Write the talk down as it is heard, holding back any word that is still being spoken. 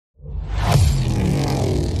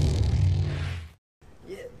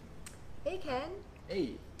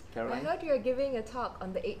I Caroline? heard you're giving a talk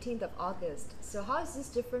on the 18th of August. So how is this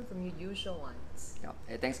different from your usual ones?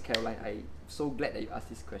 Yeah, thanks, Caroline. I'm so glad that you asked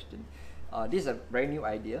this question. This is a very new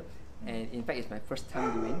idea, and in fact, it's my first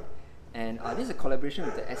time doing. And this is a collaboration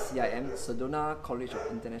with the SCIM, Sedona College of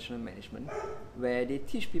International Management, where they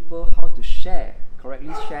teach people how to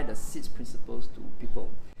correctly share the SEEDS principles to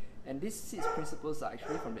people. And these SEEDS principles are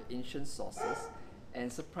actually from the ancient sources,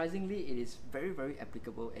 and surprisingly, it is very, very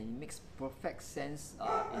applicable, and it makes perfect sense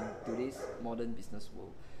in today's modern business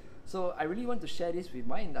world. So I really want to share this with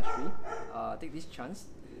my industry, take this chance,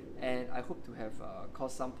 and I hope to have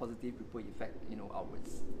caused some positive ripple effect,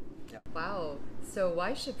 outwards. Yeah. Wow. So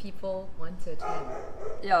why should people want to attend?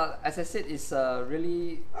 Yeah, as I said, it's I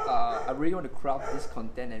really want to craft this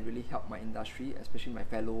content and really help my industry, especially my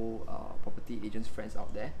fellow property agents friends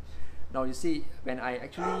out there. Now you see, when I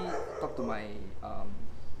actually talk to my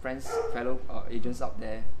friends, fellow agents out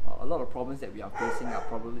there, a lot of problems that we are facing are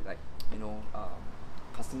probably like,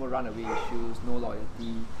 customer runaway issues, no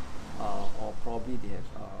loyalty, or probably they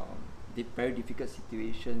have very difficult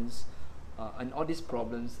situations, and all these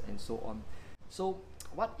problems and so on. So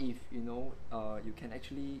what if you can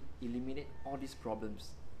actually eliminate all these problems?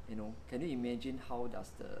 Can you imagine how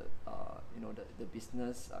does the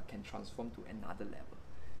business can transform to another level?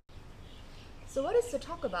 So what is the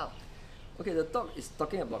talk about? Okay, the talk is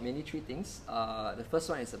talking about mainly three things. The first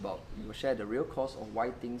one is about we will share the real cause of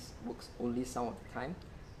why things works only some of the time,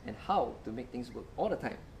 and how to make things work all the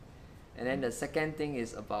time. And then the second thing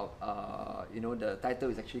is about the title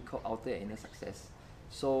is actually called Outer and Inner Success.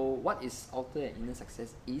 So what is outer and inner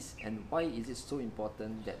success is, and why is it so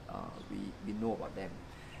important that we know about them?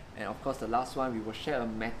 And of course, the last one, we will share a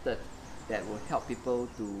method that will help people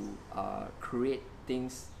to create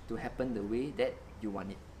things to happen the way that you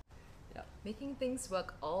want it. Yeah. Making things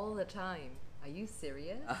work all the time. Are you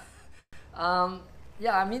serious?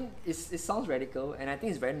 Yeah, I mean, it sounds radical, and I think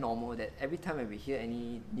it's very normal that every time when we hear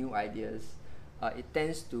any new ideas, it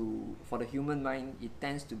tends to, for the human mind, it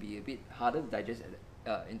tends to be a bit harder to digest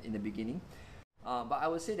in the beginning. But I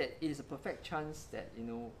would say that it is a perfect chance that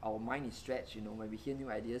our mind is stretched. When we hear new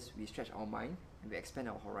ideas, we stretch our mind and we expand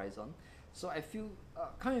our horizon. So I feel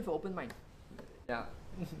come with an open mind. Yeah.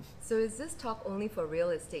 So is this talk only for real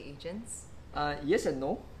estate agents? Yes and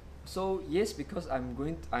no. So yes, because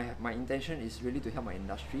my intention is really to help my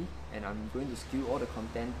industry, and I'm going to skew all the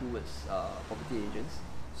content towards property agents.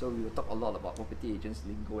 So we will talk a lot about property agents,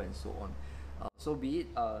 lingo, and so on. So be it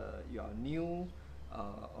you are new,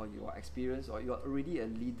 or you are experienced, or you are already a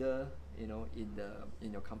leader,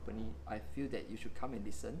 in your company, I feel that you should come and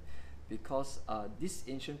listen, because these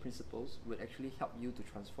ancient principles will actually help you to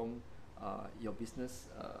transform your business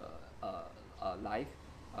life,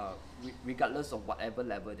 regardless of whatever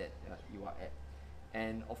level that you are at.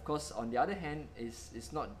 And of course, on the other hand,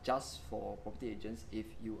 it's not just for property agents. If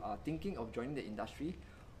you are thinking of joining the industry,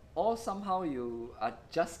 or somehow you are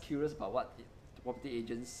just curious about what property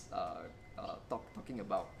agents talking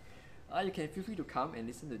about, you can feel free to come and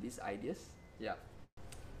listen to these ideas. Yeah.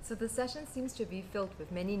 So the session seems to be filled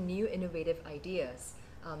with many new innovative ideas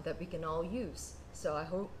that we can all use. So I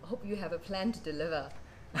hope you have a plan to deliver.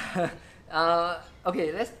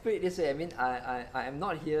 Okay, let's put it this way. I mean, I am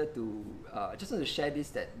not here to just want to share this,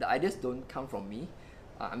 that the ideas don't come from me.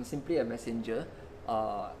 I'm simply a messenger.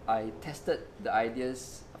 I tested the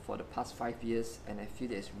ideas for the past 5 years, and I feel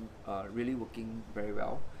that it's really working very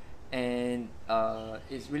well, and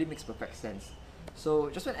it really makes perfect sense. So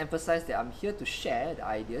just want to emphasize that I'm here to share the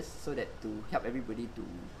ideas, so that to help everybody to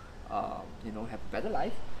have a better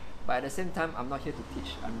life. But at the same time, I'm not here to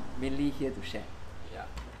teach. I'm mainly here to share. Yeah.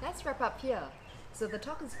 Let's wrap up here. So the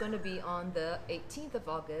talk is going to be on the 18th of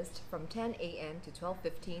August from 10 a.m. to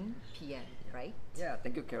 12:15 p.m., right? Yeah,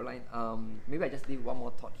 thank you, Caroline. Maybe I just leave one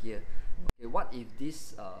more thought here. Okay, what if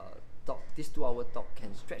this this 2-hour talk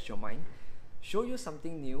can stretch your mind, show you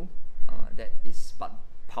something new that is but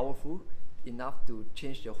powerful enough to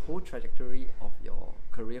change the whole trajectory of your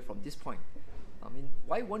career from this point? I mean,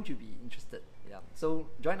 why won't you be interested? Yeah. So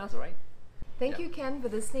join us, alright? Thank you, Ken, for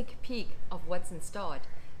the sneak peek of what's in store.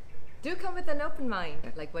 Do come with an open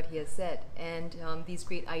mind, like what he has said. And these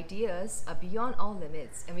great ideas are beyond all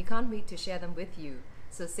limits, and we can't wait to share them with you.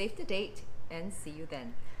 So save the date and see you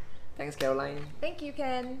then. Thanks, Caroline. Thank you,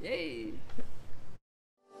 Ken. Yay!